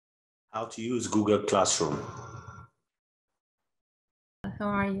How to use Google Classroom. How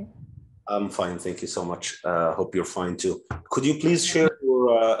are you? I'm fine, thank you so much. Hope you're fine too. Could you please share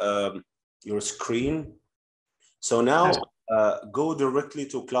your screen? So now go directly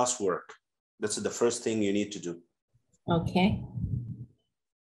to Classwork. That's the first thing you need to do. Okay.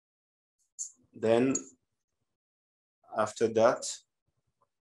 Then after that,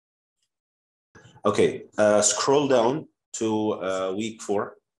 okay, scroll down to week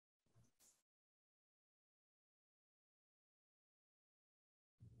 4.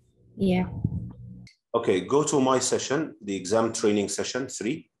 Yeah. Okay, go to my session, the exam training session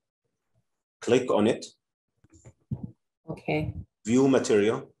 3. Click on it. Okay. View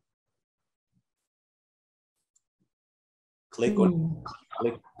material. Click on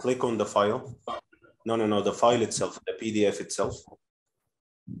click on the file. No, the file itself, the PDF itself.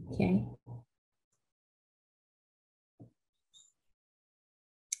 Okay.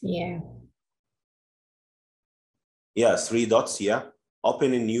 Yeah. Yeah, 3 dots, yeah.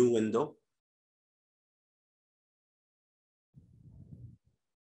 Open a new window.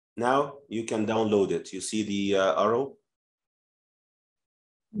 Now you can download it. You see the arrow?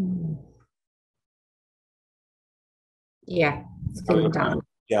 Yeah, it's going down.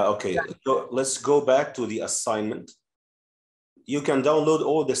 Yeah, okay. So let's go back to the assignment. You can download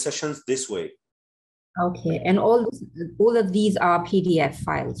all the sessions this way. Okay, and all of these are PDF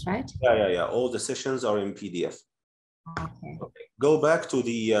files, right? Yeah. All the sessions are in PDF. Okay. Go back to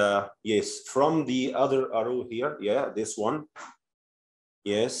the, yes, from the other arrow here. Yeah, this one.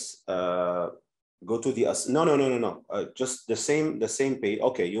 Yes. Go to the, no. Just the same page.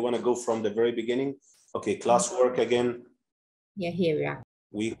 Okay, you want to go from the very beginning. Okay, classwork again. Yeah, here we are.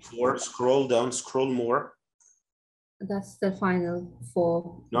 Week 4, scroll down, scroll more. That's the final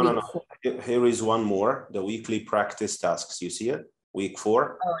for No. week 4. Here is one more, the weekly practice tasks. You see it? Week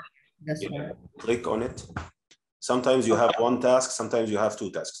 4. Oh, this one. Click on it. Sometimes you have one task, sometimes you have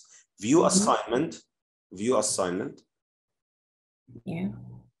 2 tasks. View assignment. View assignment. Yeah.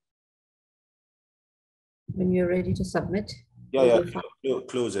 When you're ready to submit. Yeah.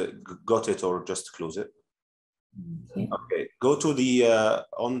 Close it. Got it, or just close it. Okay. Go to the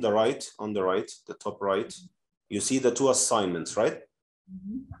on the right, the top right. You see the 2 assignments, right?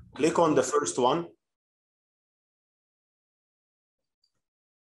 Click on the first one.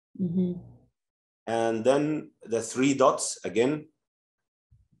 And then the 3 dots again.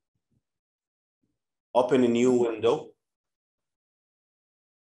 Open a new window.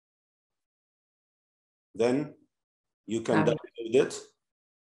 Then you can download it.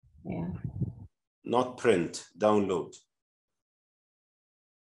 Yeah. Not print, download.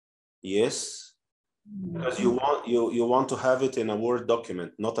 Yes. Because you want to have it in a Word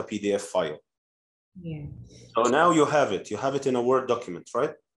document, not a PDF file. Yeah. So now you have it. You have it in a Word document,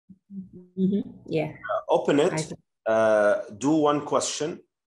 right? Yeah. Open it. Do one question,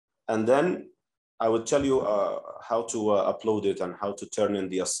 and then I will tell you how to upload it and how to turn in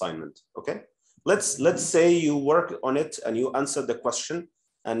the assignment. Okay. Let's say you work on it and you answer the question,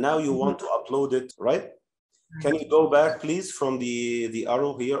 and now you want to upload it, right? Can you go back, please, from the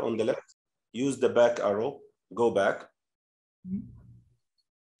arrow here on the left? Use the back arrow. Go back.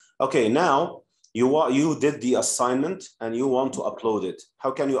 Okay, now you did the assignment and you want to upload it.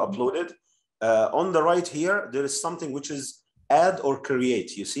 How can you upload it? On the right here, there is something which is add or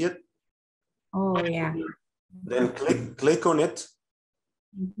create. You see it? Oh, yeah. Then click on it.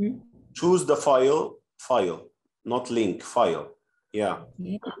 Choose the file, not link, file. Yeah.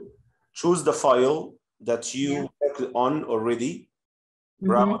 Choose the file that you worked on already.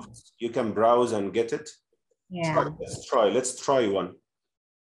 Browse. You can browse and get it. Yeah. Let's try one.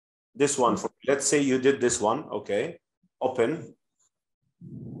 This one. Let's say you did this one. Okay. Open.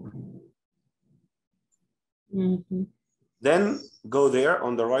 Then go there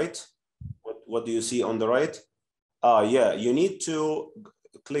on the right. What do you see on the right? Yeah, you need to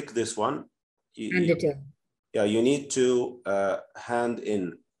click this one. Yeah, you need to hand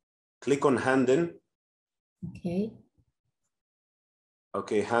in. Click on hand in. Okay.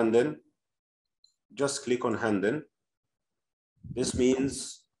 Okay, hand in. Just click on hand in. This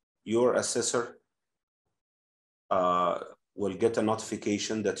means your assessor will get a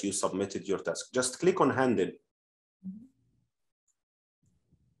notification that you submitted your task. Just click on hand in.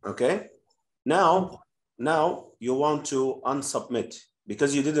 Okay. Now you want to unsubmit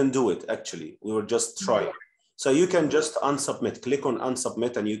because you didn't do it actually. We were just trying. So you can just unsubmit. Click on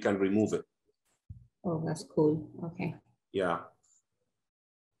unsubmit and you can remove it. Oh, that's cool. Okay. Yeah.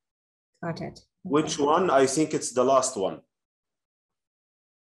 Got it. Okay. Which one? I think it's the last one.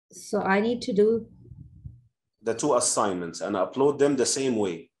 So I need to do the 2 assignments and upload them the same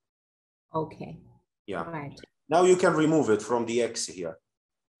way. Okay. Yeah. Right. Now you can remove it from the X here.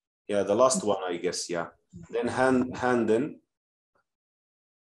 Yeah, the last one, I guess. Yeah. Then hand in.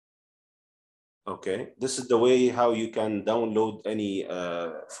 Okay. This is the way how you can download any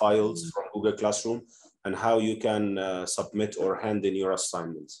files from Google Classroom and how you can submit or hand in your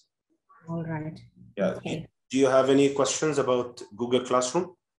assignments. All right. Yeah. Okay. Do you have any questions about Google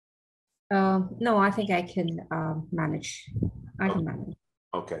Classroom? No, I think I can manage. I can manage.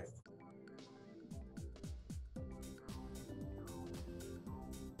 Okay.